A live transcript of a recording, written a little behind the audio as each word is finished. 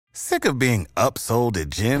Sick of being upsold at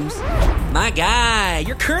gyms? My guy,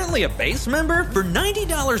 you're currently a base member? For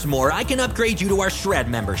 $90 more, I can upgrade you to our Shred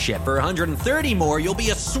membership. For $130 more, you'll be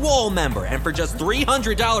a Swole member. And for just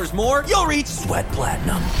 $300 more, you'll reach Sweat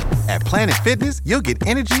Platinum. At Planet Fitness, you'll get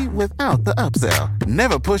energy without the upsell.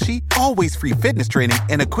 Never pushy, always free fitness training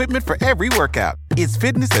and equipment for every workout. It's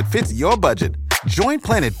fitness that fits your budget. Join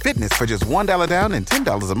Planet Fitness for just $1 down and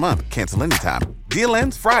 $10 a month. Cancel anytime. Deal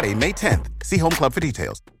ends Friday, May 10th. See Home Club for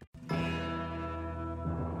details.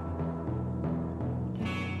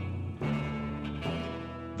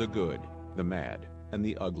 The good, the mad, and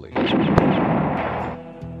the ugly.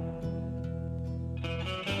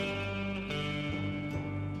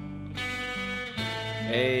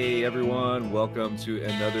 Hey everyone, welcome to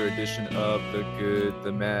another edition of The Good,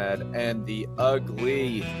 the Mad, and the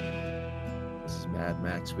Ugly. This is Mad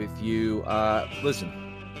Max with you. Listen,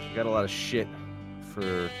 I got a lot of shit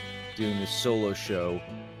for doing this solo show,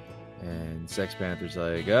 and Sex Panther's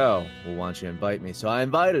like, oh, well, why don't you invite me? So I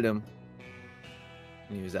invited him.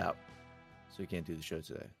 And he was out, so he can't do the show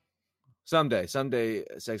today. Someday,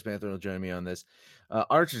 Sex Panther will join me on this.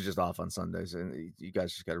 Arch is just off on Sundays, and you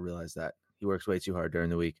guys just got to realize that. He works way too hard during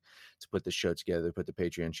the week to put the show together, put the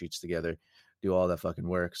Patreon sheets together, do all that fucking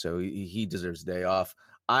work, so he deserves a day off.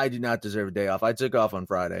 I do not deserve a day off. I took off on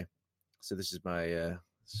Friday, so this is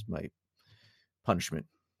my punishment,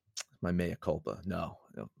 my mea culpa. No.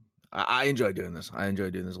 I enjoy doing this. I enjoy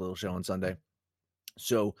doing this little show on Sunday.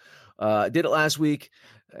 So I did it last week,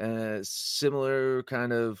 similar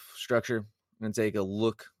kind of structure. I'm going to take a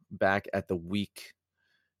look back at the week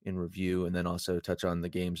in review and then also touch on the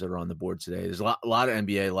games that are on the board today. There's a lot of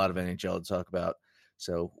NBA, a lot of NHL to talk about.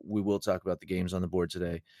 So we will talk about the games on the board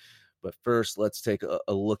today. But first, let's take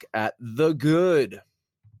a look at the good.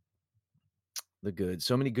 The good.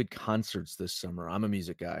 So many good concerts this summer. I'm a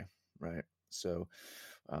music guy, right? So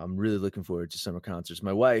I'm really looking forward to summer concerts.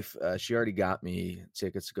 My wife, she already got me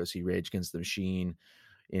tickets to go see Rage Against the Machine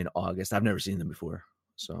in August. I've never seen them before,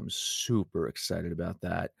 so I'm super excited about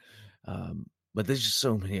that. But there's just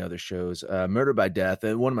so many other shows. Murder by Death,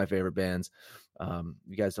 one of my favorite bands.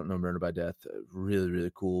 You guys don't know Murder by Death, really,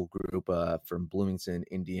 really cool group from Bloomington,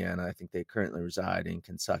 Indiana. I think they currently reside in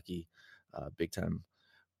Kentucky. Big time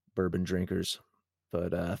bourbon drinkers,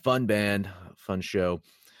 but fun band, fun show.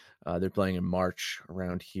 They're playing in March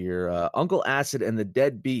around here. Uncle Acid and the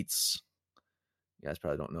Dead Beats. You guys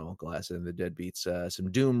probably don't know Uncle Acid and the Dead Beats.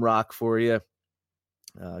 Some doom rock for you.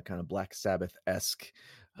 Kind of Black Sabbath-esque.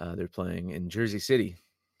 They're playing in Jersey City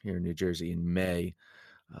here in New Jersey in May.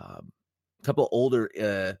 A couple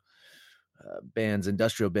older bands,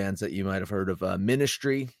 industrial bands that you might have heard of.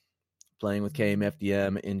 Ministry playing with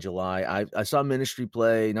KMFDM in July. I saw Ministry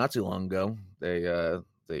play not too long ago.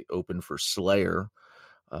 They opened for Slayer.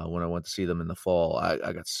 When I went to see them in the fall.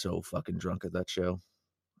 I got so fucking drunk at that show.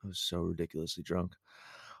 I was so ridiculously drunk.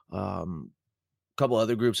 Couple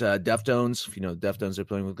other groups, Deftones. If you know Deftones, they're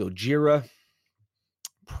playing with Gojira.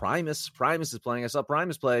 Primus is playing. I saw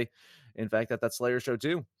Primus play, in fact, at that Slayer show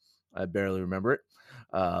too. I barely remember it.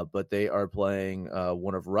 But they are playing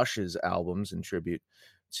one of Rush's albums in tribute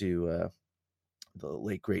to the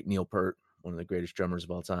late, great Neil Peart. One of the greatest drummers of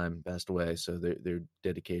all time, passed away. So they're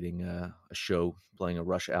dedicating a show playing a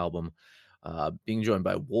Rush album, being joined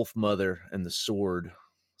by Wolfmother and The Sword,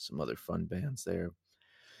 some other fun bands there.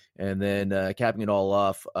 And then capping it all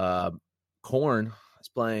off, Korn is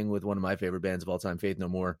playing with one of my favorite bands of all time, Faith No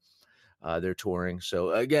More. They're touring.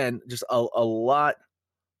 So again, just a lot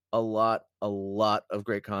of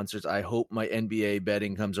great concerts. I hope my NBA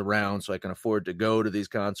betting comes around so I can afford to go to these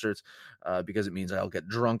concerts because it means I'll get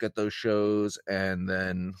drunk at those shows and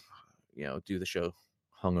then, do the show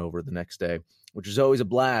hungover the next day, which is always a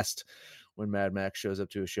blast when Mad Max shows up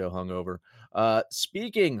to a show hungover.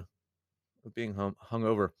 Speaking of being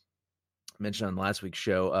hungover, I mentioned on last week's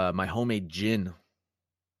show, my homemade gin.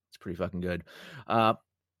 It's pretty fucking good. A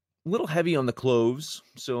little heavy on the cloves,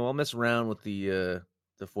 so I'll mess around with the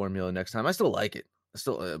formula next time. I still like it. I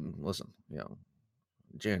still listen,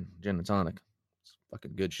 gin and tonic. It's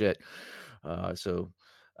fucking good shit. So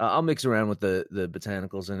I'll mix around with the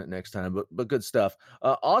botanicals in it next time, but good stuff.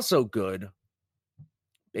 Also good,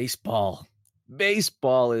 baseball.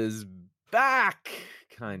 Baseball is back,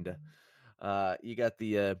 kinda. You got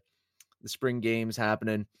the spring games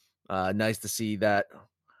happening. Nice to see that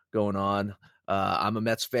going on. I'm a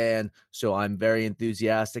Mets fan, so I'm very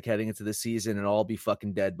enthusiastic heading into the season, and I'll be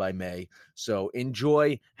fucking dead by May. So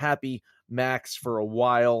enjoy Happy Max for a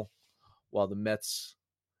while the Mets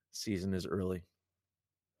season is early.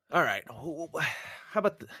 All right. How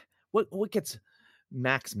about what gets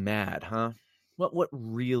Max mad, huh? What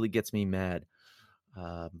really gets me mad?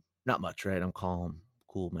 Not much, right? I'm calm,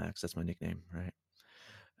 cool Max. That's my nickname, right?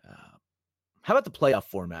 How about the playoff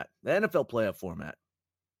format? The NFL playoff format.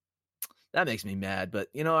 That makes me mad, but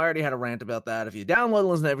I already had a rant about that. If you download and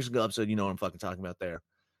listen to every single episode, you know what I'm fucking talking about there.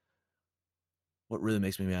 What really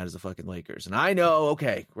makes me mad is the fucking Lakers. And I know,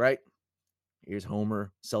 okay, right? Here's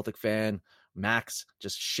Homer, Celtic fan, Max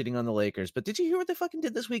just shitting on the Lakers. But did you hear what they fucking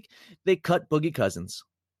did this week? They cut Boogie Cousins.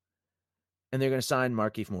 And they're going to sign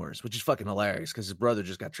Markieff Morris, which is fucking hilarious because his brother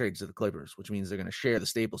just got traded to the Clippers, which means they're going to share the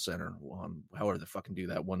Staples Center. However they fucking do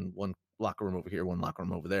that. One locker room over here, one locker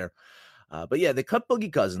room over there. But yeah, they cut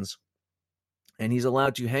Boogie Cousins. And he's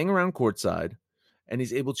allowed to hang around courtside, and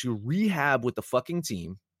he's able to rehab with the fucking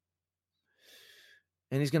team.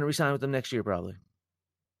 And he's going to resign with them next year, probably.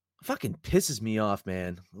 Fucking pisses me off,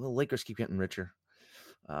 man. The Lakers keep getting richer.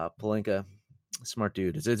 Pelinka, smart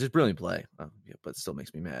dude. It's a brilliant play, yeah, but it still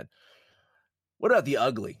makes me mad. What about the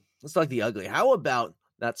ugly? Let's talk the ugly. How about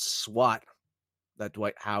that swat that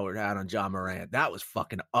Dwight Howard had on Ja Morant? That was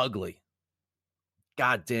fucking ugly.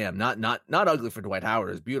 God damn, not ugly for Dwight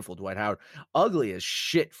Howard. It's beautiful, Dwight Howard. Ugly as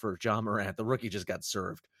shit for Ja Morant. The rookie just got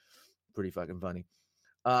served. Pretty fucking funny.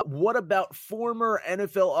 What about former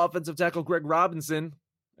NFL offensive tackle Greg Robinson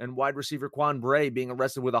and wide receiver Quan Bray being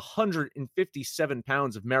arrested with 157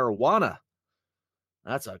 pounds of marijuana?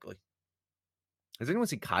 That's ugly. Has anyone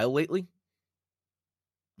seen Kyle lately?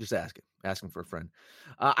 Just asking for a friend.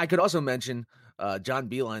 I could also mention John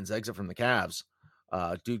Beeline's exit from the Cavs.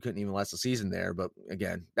 Dude couldn't even last the season there, but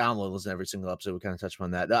again, download, listen to every single episode. We kind of touched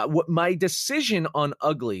on that. What my decision on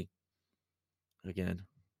ugly, again,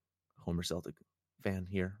 Homer Celtic fan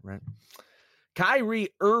here, right? Kyrie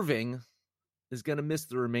Irving is going to miss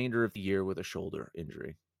the remainder of the year with a shoulder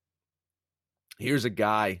injury. Here's a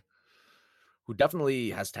guy who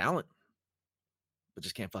definitely has talent, but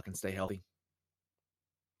just can't fucking stay healthy.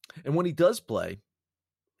 And when he does play,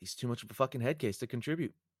 he's too much of a fucking head case to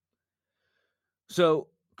contribute. So,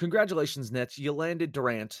 congratulations, Nets. You landed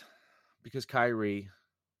Durant because Kyrie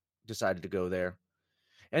decided to go there.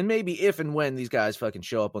 And maybe if and when these guys fucking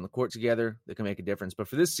show up on the court together, they can make a difference. But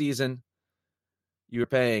for this season, you're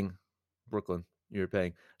paying Brooklyn, you're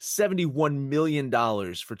paying $71 million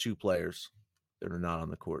for two players that are not on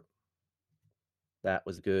the court. That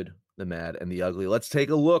was good, the mad, and the ugly. Let's take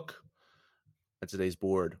a look at today's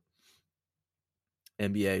board.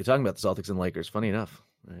 NBA, you're talking about the Celtics and Lakers. Funny enough,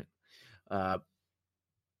 right?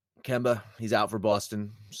 Kemba, he's out for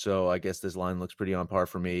Boston, so I guess this line looks pretty on par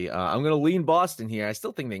for me. I'm going to lean Boston here. I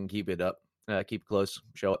still think they can keep it up, keep it close,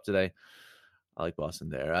 show up today. I like Boston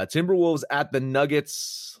there. Timberwolves at the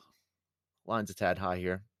Nuggets. Line's a tad high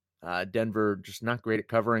here. Denver just not great at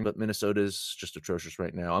covering, but Minnesota's just atrocious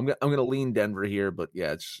right now. I'm going to lean Denver here, but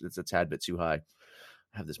yeah, it's a tad bit too high.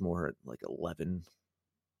 I have this more at like 11.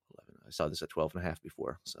 I saw this at 12.5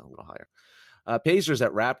 before, so a little higher. Pacers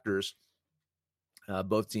at Raptors.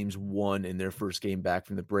 Both teams won in their first game back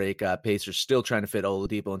from the break. Pacers still trying to fit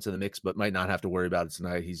Oladipo into the mix, but might not have to worry about it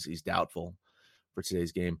tonight. He's doubtful for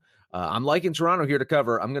today's game. I'm liking Toronto here to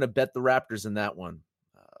cover. I'm going to bet the Raptors in that one.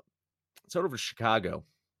 Let's head over to Chicago.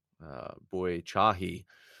 Boy, Chahi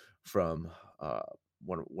from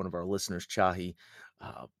one of our listeners, Chahi.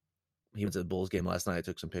 He went to the Bulls game last night. I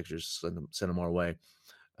took some pictures, sent them our way.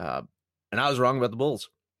 And I was wrong about the Bulls.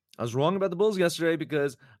 I was wrong about the Bulls yesterday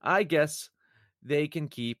because I guess they can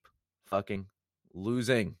keep fucking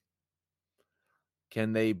losing.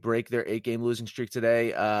 Can they break their 8-game losing streak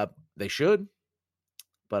today? They should,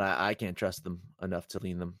 but I can't trust them enough to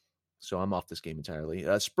lean them. So I'm off this game entirely.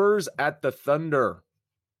 Spurs at the Thunder.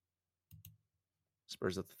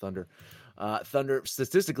 Thunder,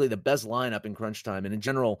 statistically, the best lineup in crunch time. And in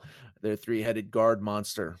general, they're three-headed guard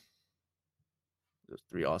monster. Those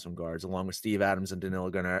three awesome guards, along with Steve Adams and Danilo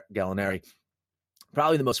Gallinari.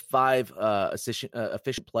 Probably the most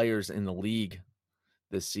efficient players in the league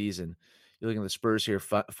this season. You're looking at the Spurs here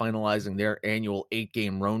finalizing their annual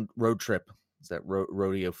 8-game road trip. It's that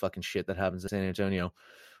rodeo fucking shit that happens in San Antonio.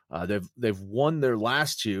 They've won their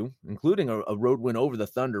last two, including a road win over the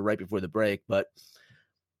Thunder right before the break. But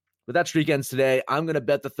with that streak ends today, I'm going to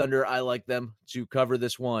bet the Thunder. I like them to cover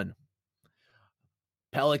this one.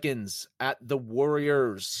 Pelicans at the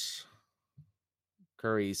Warriors.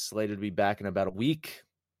 Curry's slated to be back in about a week.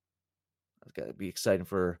 It's got to be exciting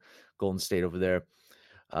for Golden State over there.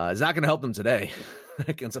 It's not going to help them today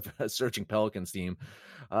against a searching Pelicans team.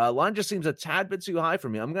 Line just seems a tad bit too high for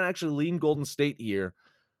me. I'm going to actually lean Golden State here,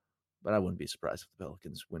 but I wouldn't be surprised if the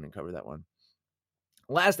Pelicans win and cover that one.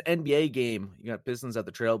 Last NBA game, you got Pistons at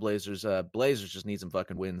the Trailblazers. Blazers just need some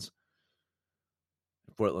fucking wins.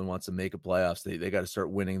 If Portland wants to make a playoffs, they got to start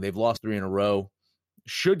winning. They've lost 3 in a row.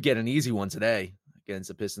 Should get an easy one today against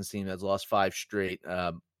a Pistons team that's lost 5 straight.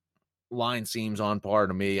 Line seems on par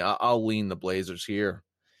to me. I'll lean the Blazers here.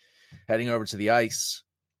 Heading over to the ice,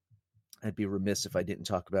 I'd be remiss if I didn't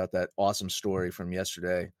talk about that awesome story from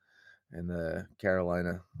yesterday in the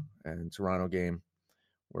Carolina and Toronto game,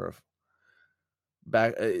 where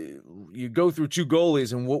you go through 2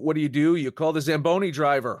 goalies, and what do? You call the Zamboni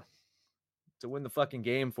driver to win the fucking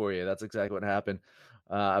game for you. That's exactly what happened.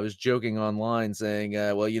 I was joking online saying,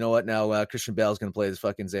 well, you know what? Now Christian Bale's going to play this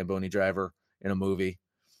fucking Zamboni driver in a movie.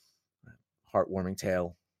 Heartwarming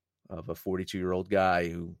tale of a 42-year-old guy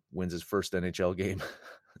who wins his first NHL game.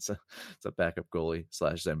 It's a backup goalie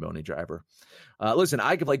 / Zamboni driver. Listen,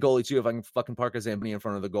 I can play goalie too if I can fucking park a Zamboni in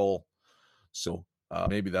front of the goal. So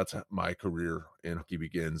maybe that's my career in hockey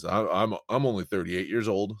begins. I'm only 38 years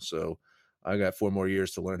old, so I got 4 more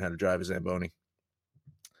years to learn how to drive a Zamboni.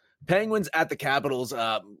 Penguins at the Capitals.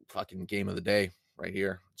 Fucking game of the day right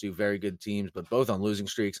here. 2 very good teams, but both on losing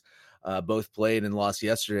streaks. Both played and lost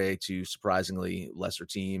yesterday to surprisingly lesser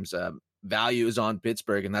teams. Value is on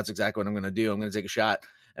Pittsburgh, and that's exactly what I'm going to do. I'm going to take a shot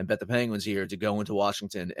and bet the Penguins here to go into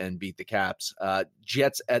Washington and beat the Caps.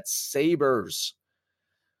 Jets at Sabres.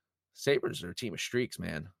 Sabres are a team of streaks,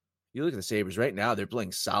 man. You look at the Sabres right now, they're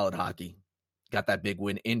playing solid hockey. Got that big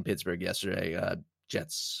win in Pittsburgh yesterday.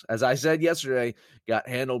 Jets, as I said yesterday, got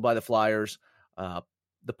handled by the Flyers.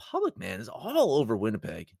 The public, man, is all over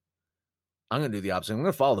Winnipeg. I'm going to do the opposite. I'm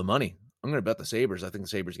going to follow the money. I'm going to bet the Sabres. I think the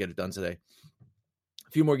Sabres get it done today.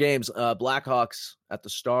 A few more games. Blackhawks at the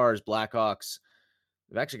Stars. Blackhawks,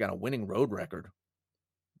 they've actually got a winning road record.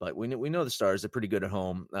 But we know the Stars are pretty good at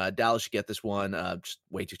home. Dallas should get this one. Just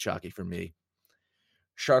way too chalky for me.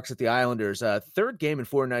 Sharks at the Islanders. 3rd game in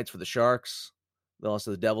 4 nights for the Sharks. They lost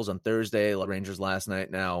to the Devils on Thursday. Rangers last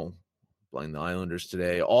night. Now playing the Islanders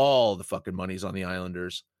today. All the fucking money's on the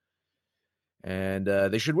Islanders. And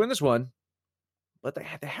they should win this one. But they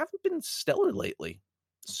haven't been stellar lately.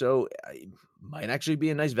 So it might actually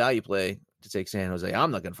be a nice value play to take San Jose.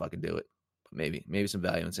 I'm not going to fucking do it. But maybe some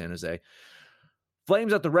value in San Jose.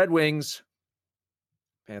 Flames at the Red Wings.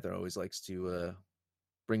 Panther always likes to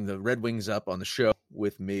bring the Red Wings up on the show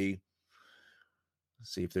with me.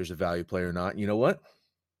 See if there's a value play or not. You know what?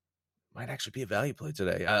 Might actually be a value play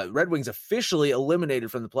today. Red Wings officially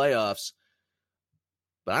eliminated from the playoffs.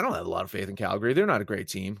 But I don't have a lot of faith in Calgary. They're not a great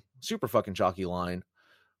team. Super fucking chalky line.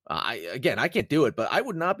 I can't do it, but I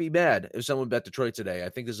would not be mad if someone bet Detroit today. I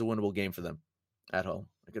think this is a winnable game for them at home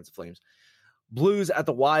against the Flames. Blues at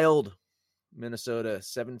the Wild. Minnesota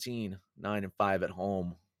 17-9-5 at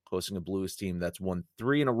home, hosting a Blues team that's won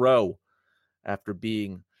 3 in a row after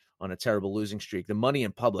being on a terrible losing streak. The money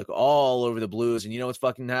in public all over the Blues, and you know what's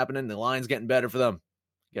fucking happening? The line's getting better for them,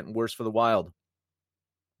 getting worse for the Wild.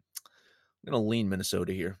 I'm going to lean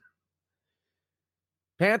Minnesota here.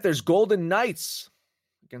 Panthers, Golden Knights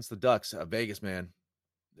against the Ducks. Vegas, man.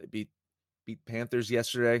 They beat Panthers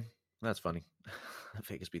yesterday. That's funny.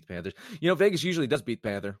 Vegas beat the Panthers. You know, Vegas usually does beat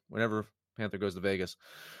Panther whenever Panther goes to Vegas.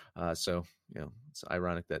 So, you know, it's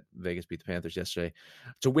ironic that Vegas beat the Panthers yesterday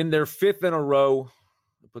to win their 5th in a row.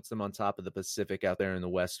 It puts them on top of the Pacific out there in the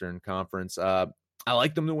Western Conference. I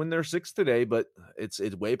like them to win their 6th today, but it's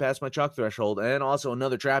way past my chalk threshold. And also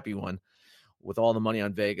another trappy one with all the money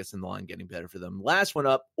on Vegas and the line getting better for them. Last one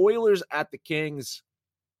up, Oilers at the Kings.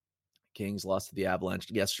 Kings lost to the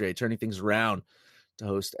Avalanche yesterday, turning things around to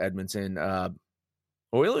host Edmonton.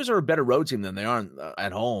 Oilers are a better road team than they are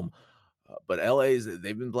at home. But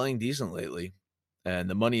they've been playing decent lately, and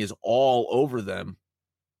the money is all over them.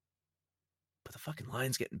 But the fucking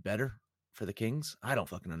line's getting better for the Kings. I don't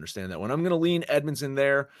fucking understand that one. I'm going to lean Edmonton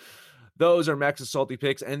there. Those are Max's Salty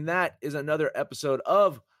Picks, and that is another episode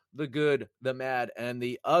of The Good, The Mad, and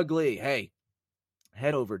The Ugly. Hey,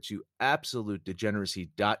 head over to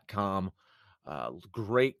absolutedegeneracy.com.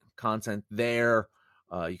 Great content there.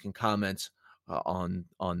 You can comment on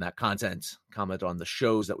that content, comment on the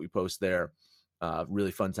shows that we post there.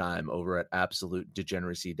 Really fun time over at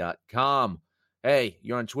absolutedegeneracy.com. Hey,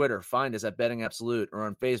 you're on Twitter, find us at Betting Absolute, or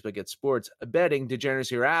on Facebook at Sports Betting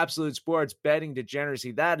Degeneracy, or Absolute Sports Betting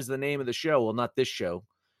Degeneracy. That is the name of the show. Well, not this show,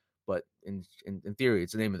 but in theory,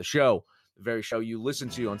 it's the name of the show. The very show you listen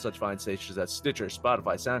to on such fine stations as Stitcher,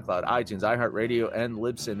 Spotify, SoundCloud, iTunes, iHeartRadio, and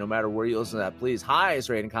Libsyn. No matter where you listen to that, please highest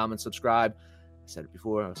rate and comment, subscribe. I said it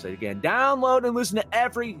before, I'll say it again. Download and listen to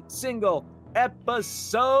every single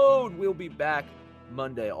episode. We'll be back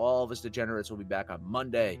Monday. All of us degenerates will be back on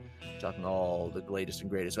Monday, talking all the latest and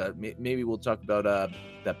greatest. Maybe we'll talk about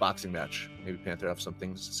that boxing match. Maybe Panther have some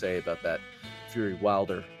things to say about that Fury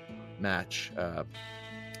Wilder match that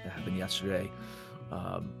happened yesterday.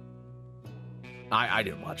 I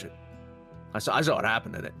didn't watch it. I saw what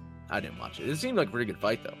happened in it. I didn't watch it. It seemed like a pretty good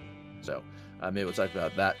fight, though. So maybe we'll talk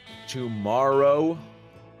about that tomorrow.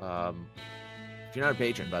 If you're not a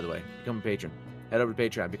patron, by the way, become a patron. Head over to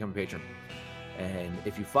Patreon, become a patron. And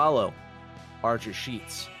if you follow Archer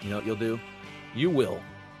Sheets, you know what you'll do? You will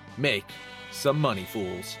make some money,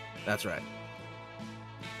 fools. That's right.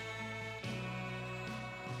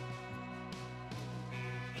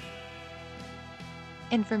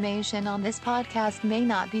 Information on this podcast may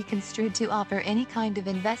not be construed to offer any kind of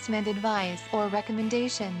investment advice or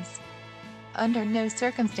recommendations. Under no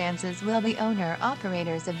circumstances will the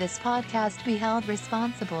owner-operators of this podcast be held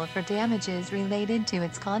responsible for damages related to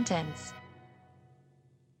its contents.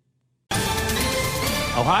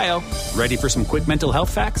 Ohio, ready for some quick mental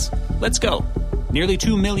health facts? Let's go. Nearly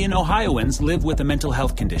 2 million Ohioans live with a mental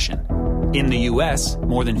health condition. In the U.S.,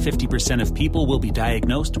 more than 50% of people will be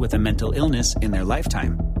diagnosed with a mental illness in their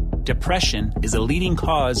lifetime. Depression is a leading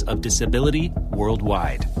cause of disability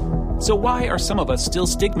worldwide. So why are some of us still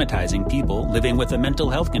stigmatizing people living with a mental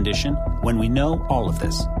health condition when we know all of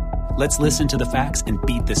this? Let's listen to the facts and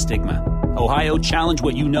beat the stigma. Ohio, challenge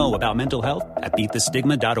what you know about mental health at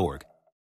beatthestigma.org.